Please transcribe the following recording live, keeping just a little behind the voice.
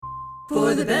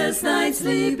For the best night's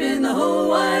sleep in the whole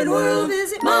wide world,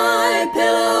 visit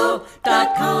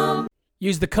MyPillow.com.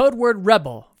 Use the code word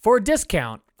REBEL for a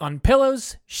discount on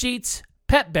pillows, sheets,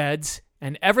 pet beds,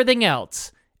 and everything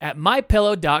else at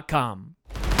MyPillow.com.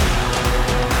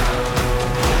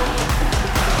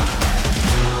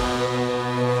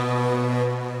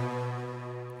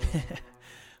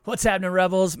 What's happening,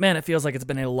 Rebels? Man, it feels like it's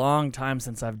been a long time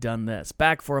since I've done this.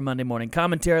 Back for a Monday morning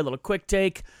commentary, a little quick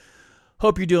take.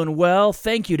 Hope you're doing well.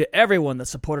 Thank you to everyone that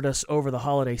supported us over the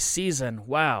holiday season.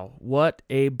 Wow, what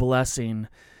a blessing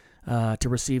to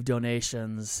receive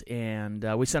donations. And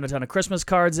we sent a ton of Christmas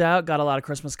cards out, got a lot of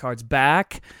Christmas cards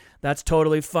back. That's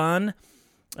totally fun.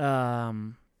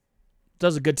 That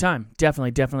was a good time.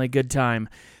 Definitely a good time.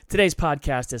 Today's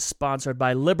podcast is sponsored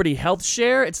by Liberty Health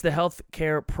Share. It's the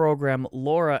healthcare program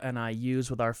Laura and I use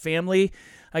with our family.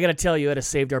 I got to tell you, it has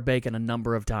saved our bacon a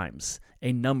number of times.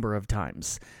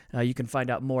 You can find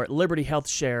out more at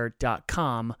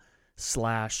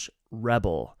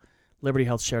libertyhealthshare.com/rebel.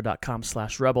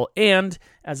 libertyhealthshare.com/rebel. And,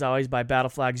 as always, by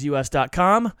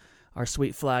battleflagsus.com, our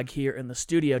sweet flag here in the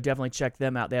studio. Definitely check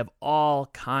them out. They have all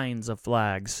kinds of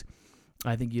flags.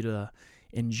 I think you'd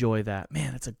enjoy that.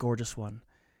 Man, it's a gorgeous one.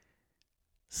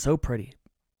 So pretty.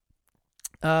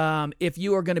 If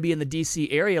you are going to be in the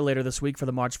D.C. area later this week for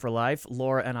the March for Life,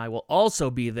 Laura and I will also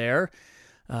be there.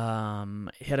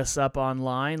 Hit us up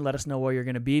online. Let us know where you're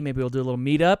going to be. Maybe we'll do a little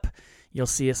meetup. You'll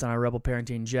see us in our Rebel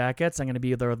Parenting jackets. I'm going to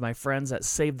be there with my friends at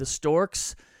Save the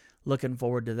Storks. Looking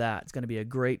forward to that. It's going to be a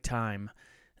great time.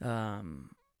 Man,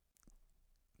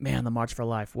 the March for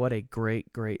Life. What a great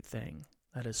thing.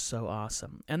 That is so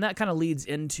awesome. And that kind of leads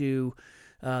into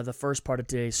the first part of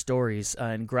today's stories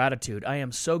and gratitude. I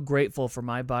am so grateful for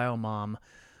my bio mom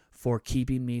for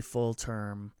keeping me full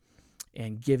term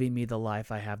and giving me the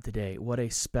life I have today. What a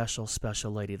special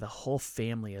lady. The whole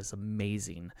family is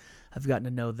amazing. I've gotten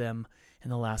to know them in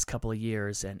the last couple of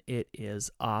years, and it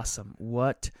is awesome.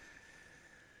 What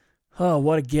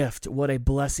a gift. What a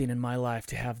blessing in my life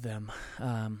to have them.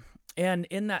 And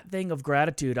in that thing of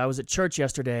gratitude, I was at church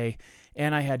yesterday,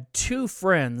 and I had two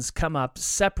friends come up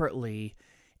separately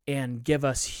and give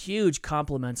us huge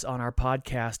compliments on our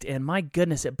podcast. And my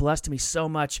goodness, it blessed me so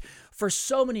much for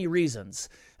so many reasons.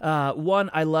 One,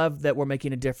 I love that we're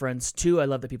making a difference. Two, I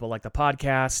love that people like the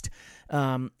podcast.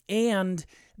 And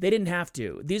they didn't have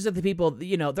to. These are the people,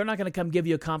 they're not going to come give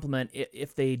you a compliment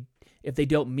if they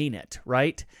don't mean it,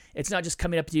 right? It's not just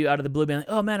coming up to you out of the blue being like,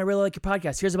 oh man, I really like your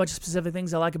podcast. Here's a bunch of specific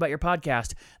things I like about your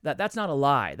podcast. That's not a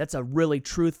lie. That's a really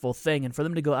truthful thing. And for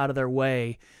them to go out of their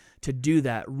way to do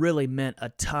that really meant a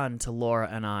ton to Laura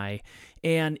and I.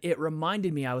 And it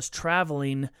reminded me, I was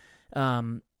traveling,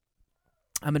 I'm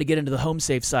going to get into the home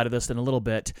safe side of this in a little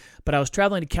bit, but I was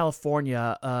traveling to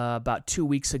California about 2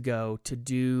 weeks ago to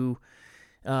do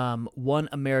One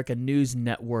America News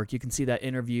Network. You can see that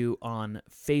interview on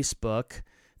Facebook,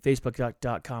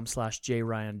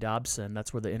 facebook.com/JRyanDobson.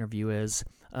 That's where the interview is,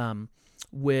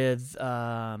 with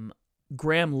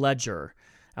Graham Ledger.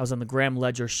 I was on the Graham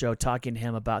Ledger show talking to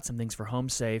him about some things for Home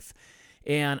Safe.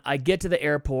 And I get to the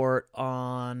airport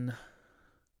on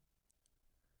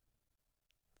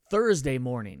Thursday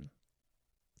afternoon.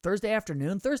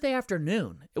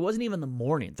 It wasn't even the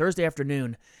morning. Thursday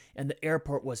afternoon, and the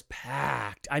airport was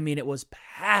packed. I mean, it was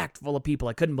packed full of people.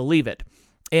 I couldn't believe it.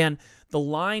 And the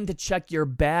line to check your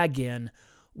bag in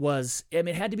was, it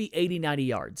had to be 80, 90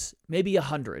 yards, maybe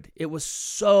 100. It was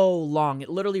so long. It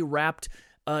literally wrapped,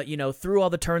 through all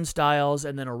the turnstiles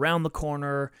and then around the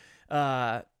corner.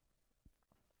 It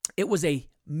was a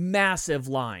massive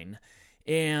line.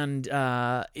 And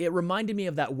it reminded me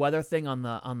of that weather thing on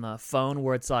the phone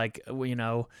where it's like,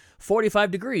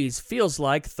 45 degrees feels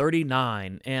like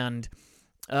 39. And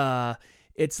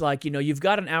it's like, you've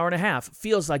got an hour and a half.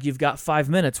 Feels like you've got 5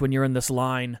 minutes when you're in this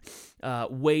line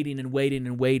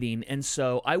waiting. And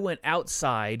so I went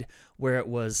outside where it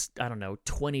was,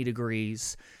 20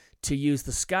 degrees to use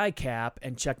the sky cap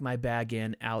and check my bag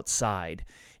in outside.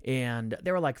 And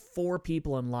there were like 4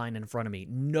 people in line in front of me.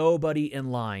 Nobody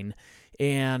in line.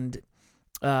 And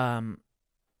I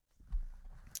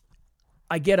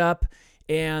get up,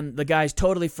 and the guy's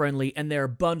totally friendly, and they're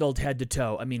bundled head to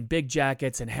toe. I mean, big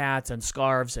jackets and hats and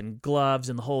scarves and gloves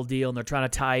and the whole deal, and they're trying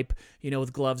to type,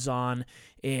 with gloves on.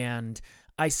 And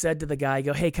I said to the guy, I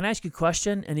go, hey, can I ask you a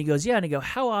question? And he goes, yeah. And I go,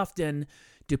 how often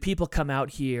do people come out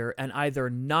here and either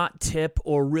not tip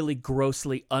or really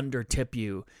grossly under tip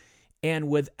you? And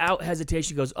without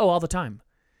hesitation, he goes, oh, all the time.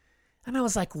 And I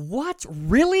was like, what?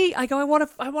 Really? I go, I want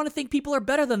to think people are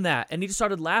better than that. And he just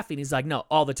started laughing. He's like, no,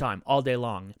 all the time, all day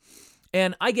long.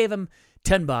 And I gave him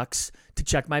 $10 to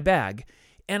check my bag.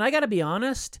 And I got to be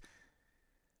honest,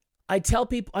 I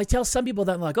tell some people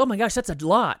that I'm like, oh my gosh, that's a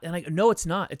lot. And I go, no, it's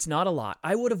not. It's not a lot.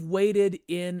 I would have waited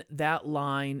in that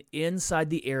line inside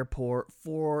the airport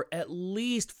for at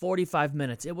least 45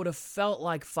 minutes. It would have felt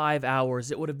like 5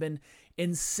 hours. It would have been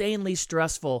insanely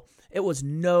stressful. It was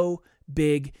no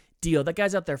big deal. That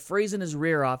guy's out there freezing his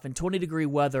rear off in 20-degree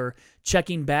weather,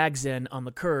 checking bags in on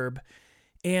the curb.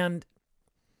 And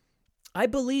I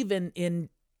believe in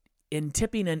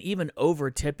tipping and even over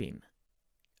tipping.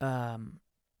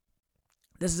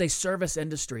 This is a service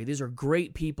industry. These are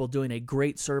great people doing a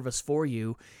great service for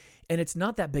you, and it's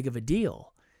not that big of a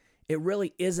deal. It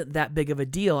really isn't that big of a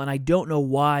deal, and I don't know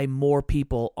why more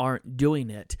people aren't doing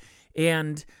it.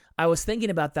 And I was thinking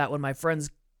about that when my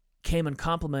friends came and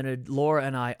complimented Laura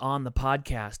and I on the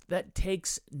podcast. That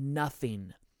takes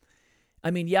nothing.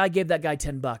 I mean, yeah, I gave that guy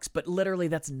 $10, but literally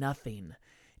that's nothing.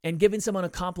 And giving someone a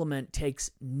compliment takes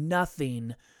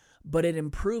nothing, but it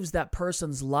improves that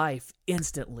person's life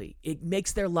instantly. It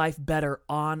makes their life better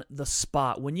on the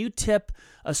spot. When you tip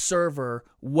a server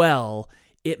well,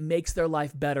 it makes their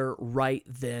life better right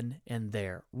then and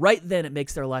there. Right then, it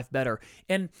makes their life better.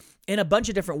 And in a bunch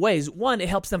of different ways. One, it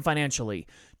helps them financially.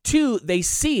 Two, they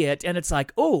see it and it's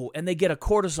like, oh, and they get a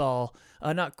cortisol.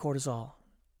 Not cortisol.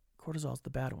 Cortisol's the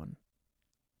bad one.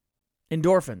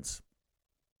 Endorphins.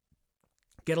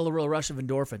 Get a little rush of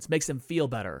endorphins. Makes them feel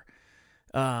better.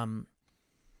 And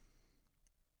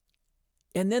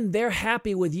then they're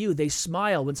happy with you. They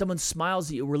smile. When someone smiles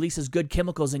at you, it releases good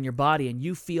chemicals in your body and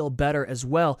you feel better as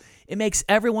well. It makes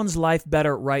everyone's life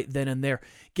better right then and there.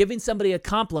 Giving somebody a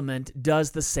compliment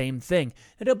does the same thing.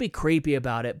 And don't be creepy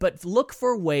about it, but look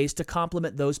for ways to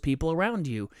compliment those people around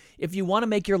you. If you want to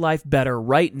make your life better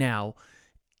right now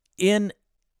in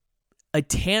a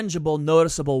tangible,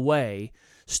 noticeable way,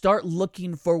 start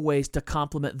looking for ways to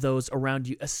compliment those around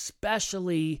you,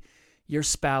 especially your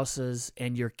spouses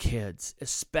and your kids.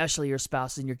 Especially your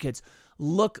spouses and your kids.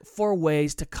 Look for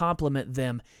ways to compliment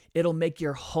them. It'll make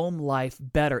your home life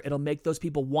better. It'll make those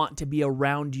people want to be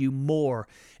around you more.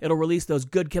 It'll release those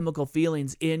good chemical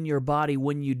feelings in your body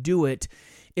when you do it.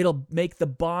 It'll make the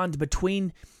bond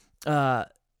between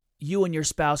you and your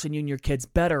spouse and you and your kids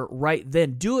better right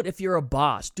then. Do it if you're a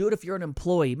boss. Do it if you're an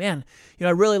employee. Man,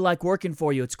 I really like working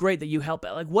for you. It's great that you help.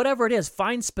 Like whatever it is,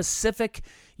 find specific,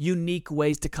 unique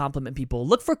ways to compliment people.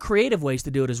 Look for creative ways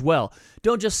to do it as well.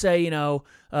 Don't just say,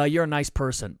 you're a nice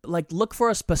person. Like look for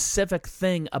a specific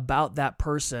thing about that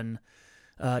person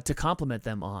to compliment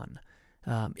them on.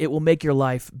 It will make your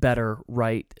life better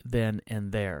right then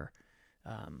and there.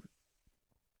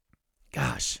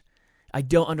 I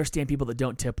don't understand people that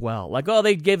don't tip well. Like, oh,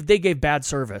 they gave bad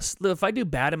service. Look, if I do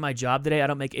bad in my job today, I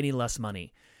don't make any less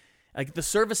money. Like the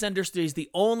service industry is the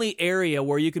only area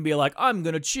where you can be like, I'm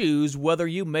going to choose whether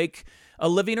you make a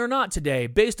living or not today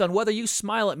based on whether you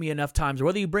smile at me enough times or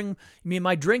whether you bring me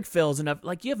my drink fills enough.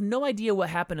 Like you have no idea what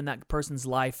happened in that person's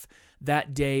life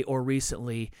that day or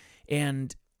recently.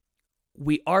 And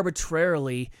we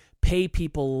arbitrarily pay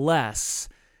people less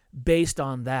based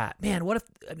on that. Man,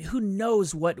 who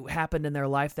knows what happened in their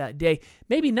life that day?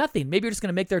 Maybe nothing. Maybe you're just going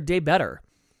to make their day better.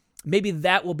 Maybe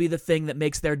that will be the thing that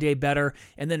makes their day better.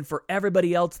 And then for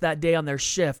everybody else that day on their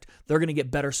shift, they're going to get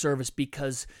better service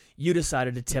because you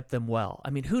decided to tip them well. I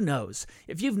mean, who knows?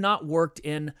 If you've not worked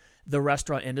in the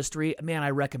restaurant industry, man, I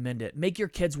recommend it. Make your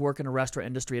kids work in a restaurant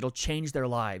industry. It'll change their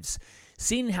lives.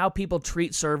 Seeing how people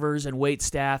treat servers and wait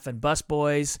staff and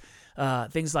busboys,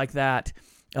 things like that,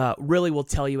 really will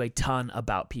tell you a ton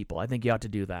about people. I think you ought to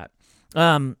do that.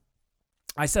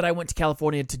 I said I went to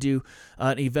California to do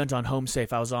an event on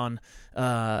HomeSafe. I was on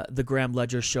the Graham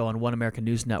Ledger show on One American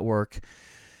News Network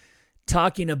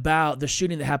talking about the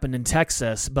shooting that happened in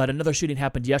Texas, but another shooting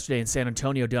happened yesterday in San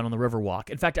Antonio down on the Riverwalk.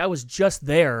 In fact, I was just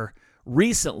there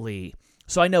recently,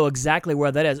 so I know exactly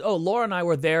where that is. Oh, Laura and I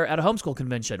were there at a homeschool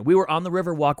convention. We were on the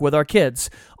Riverwalk with our kids.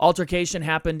 Altercation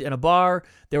happened in a bar.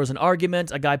 There was an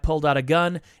argument. A guy pulled out a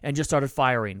gun and just started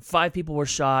firing. 5 people were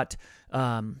shot.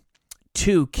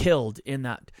 2 killed in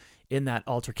that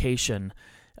altercation.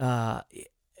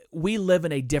 We live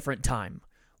in a different time.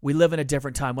 When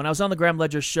I was on the Graham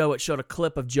Ledger show, it showed a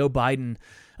clip of Joe Biden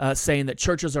saying that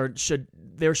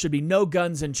there should be no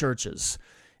guns in churches.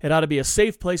 It ought to be a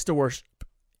safe place to worship.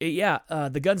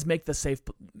 The guns make it a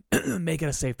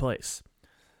safe place.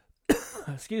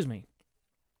 Excuse me.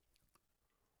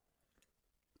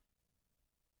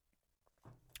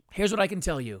 Here's what I can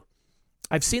tell you.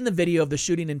 I've seen the video of the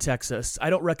shooting in Texas. I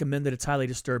don't recommend it. It's highly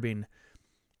disturbing.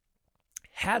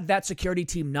 Had that security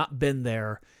team not been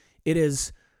there, it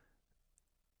is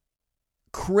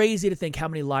crazy to think how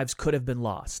many lives could have been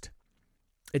lost.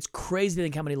 It's crazy to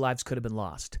think how many lives could have been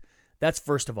lost. That's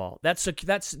first of all. That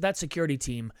security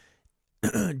team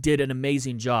did an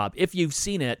amazing job. If you've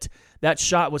seen it, that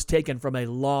shot was taken from a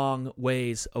long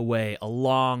ways away.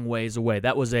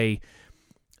 That was an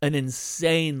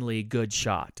insanely good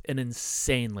shot.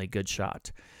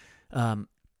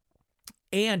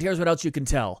 And here's what else you can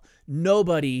tell.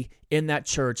 Nobody in that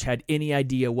church had any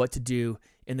idea what to do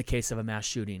in the case of a mass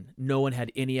shooting. No one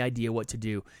had any idea what to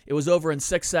do. It was over in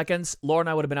 6 seconds. Laura and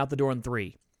I would have been out the door in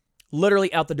 3.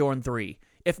 Literally out the door in 3,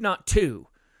 if not 2.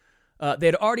 They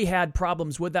had already had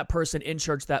problems with that person in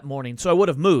church that morning, so I would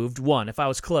have moved, 1, if I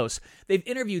was close. They've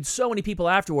interviewed so many people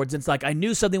afterwards, and it's like, I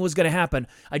knew something was going to happen.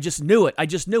 I just knew it.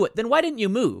 Then why didn't you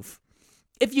move?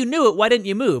 If you knew it, why didn't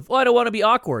you move? Well, I don't want to be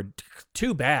awkward.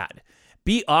 Too bad.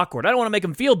 Be awkward. I don't want to make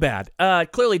them feel bad.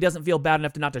 Clearly doesn't feel bad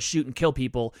enough not to shoot and kill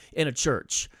people in a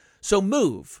church. So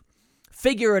move.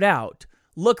 Figure it out.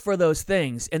 Look for those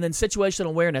things. And then situational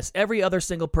awareness. Every other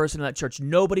single person in that church,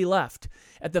 nobody left.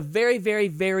 At the very, very,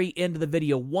 very end of the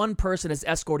video, one person is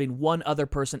escorting one other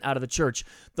person out of the church.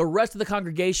 The rest of the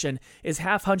congregation is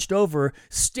half hunched over,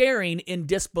 staring in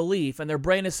disbelief. And their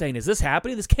brain is saying, is this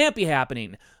happening? This can't be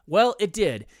happening. Well, it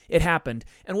did. It happened.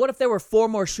 And what if there were 4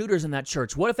 more shooters in that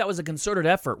church? What if that was a concerted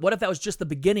effort? What if that was just the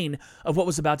beginning of what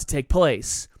was about to take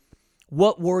place?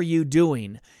 What were you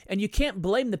doing? And you can't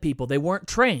blame the people. They weren't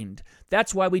trained.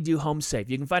 That's why we do Home Safe.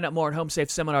 You can find out more at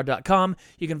homesafeseminar.com.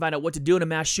 You can find out what to do in a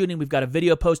mass shooting. We've got a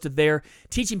video posted there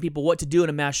teaching people what to do in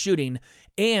a mass shooting.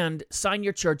 And sign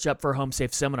your church up for a Home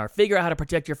Safe seminar. Figure out how to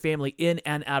protect your family in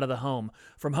and out of the home.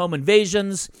 From home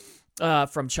invasions,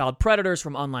 from child predators,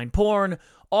 from online porn,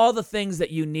 all the things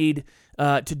that you need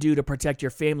to do to protect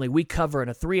your family, we cover in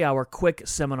a 3-hour quick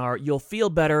seminar. You'll feel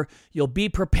better. You'll be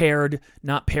prepared,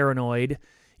 not paranoid.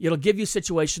 It'll give you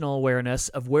situational awareness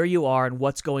of where you are and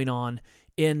what's going on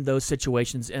in those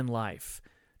situations in life.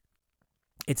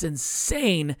 It's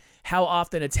insane how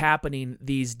often it's happening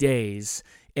these days,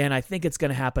 and I think it's going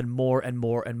to happen more and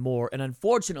more and more. And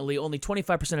unfortunately, only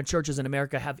 25% of churches in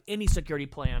America have any security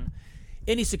plan,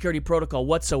 any security protocol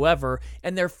whatsoever,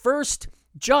 and their first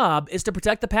job is to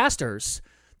protect the pastors.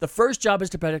 The first job is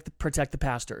to protect the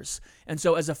pastors. And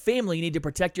so as a family, you need to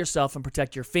protect yourself and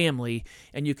protect your family,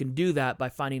 and you can do that by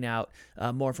finding out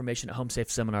more information at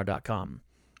homesafeseminar.com.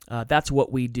 That's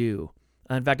what we do.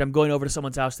 In fact, I'm going over to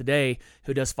someone's house today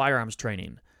who does firearms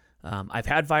training. I've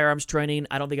had firearms training.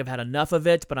 I don't think I've had enough of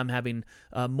it, but I'm having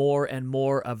more and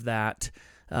more of that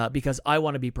because I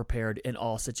want to be prepared in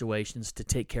all situations to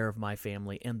take care of my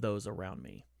family and those around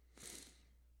me.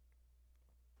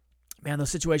 Man,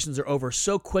 those situations are over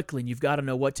so quickly, and you've got to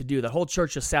know what to do. The whole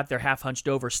church just sat there half hunched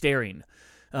over, staring.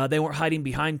 They weren't hiding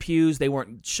behind pews. They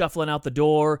weren't shuffling out the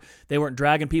door. They weren't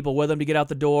dragging people with them to get out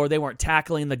the door. They weren't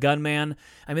tackling the gunman.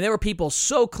 I mean, there were people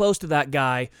so close to that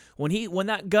guy. When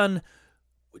that gun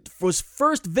was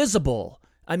first visible,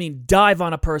 I mean, dive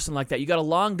on a person like that. You got a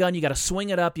long gun. You got to swing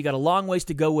it up. You got a long ways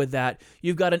to go with that.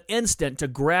 You've got an instant to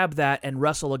grab that and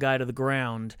wrestle a guy to the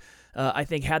ground. I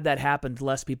think had that happened,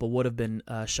 less people would have been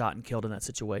shot and killed in that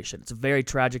situation. It's a very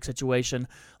tragic situation.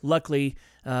 Luckily,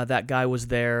 that guy was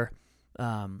there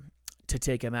to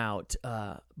take him out.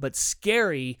 But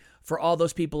scary for all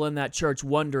those people in that church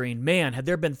wondering, man, had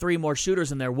there been 3 more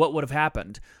shooters in there, what would have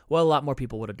happened? Well, a lot more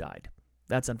people would have died.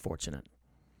 That's unfortunate.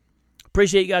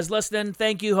 Appreciate you guys listening.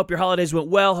 Thank you. Hope your holidays went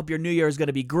well. Hope your new year is going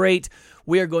to be great.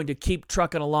 We are going to keep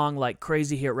trucking along like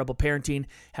crazy here at Rebel Parenting,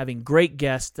 having great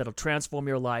guests that'll transform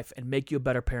your life and make you a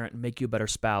better parent and make you a better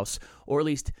spouse, or at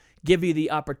least give you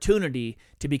the opportunity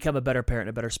to become a better parent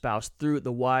and a better spouse through the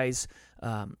wise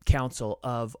counsel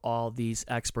of all these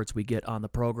experts we get on the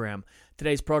program.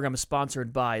 Today's program is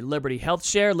sponsored by Liberty Health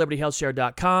Share,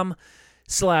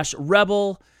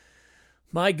 libertyhealthshare.com/rebel.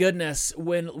 My goodness,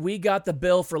 when we got the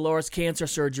bill for Laura's cancer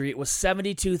surgery, it was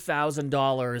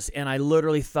 $72,000, and I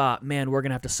literally thought, man, we're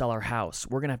going to have to sell our house.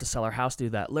 We're going to have to sell our house to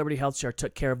do that. Liberty Health Share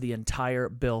took care of the entire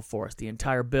bill for us, the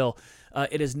entire bill.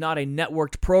 It is not a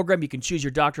networked program. You can choose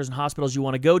your doctors and hospitals you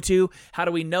want to go to. How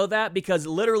do we know that? Because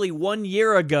literally 1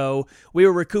 year ago, we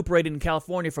were recuperating in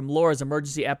California from Laura's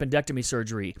emergency appendectomy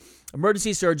surgery.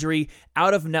 Emergency surgery,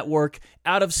 out of network,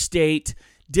 out of state.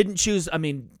 Didn't choose,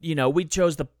 we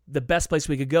chose the best place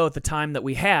we could go at the time that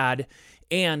we had,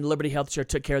 and Liberty Health Share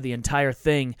took care of the entire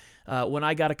thing. When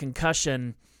I got a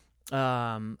concussion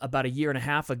about 1.5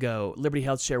 years ago, Liberty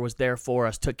Health Share was there for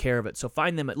us, took care of it. So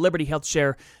find them at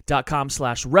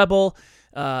libertyhealthshare.com/rebel.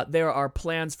 There are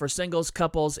plans for singles,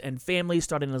 couples, and families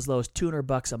starting as low as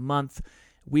 $200 a month.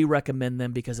 We recommend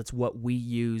them because it's what we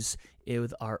use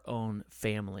with our own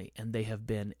family, and they have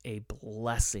been a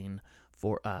blessing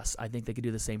for us. I think they could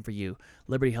do the same for you.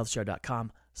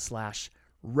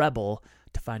 libertyhealthshare.com/rebel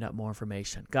to find out more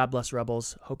information. God bless,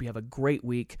 Rebels. Hope you have a great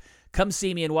week. Come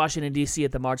see me in Washington, D.C.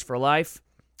 at the March for Life.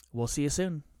 We'll see you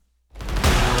soon.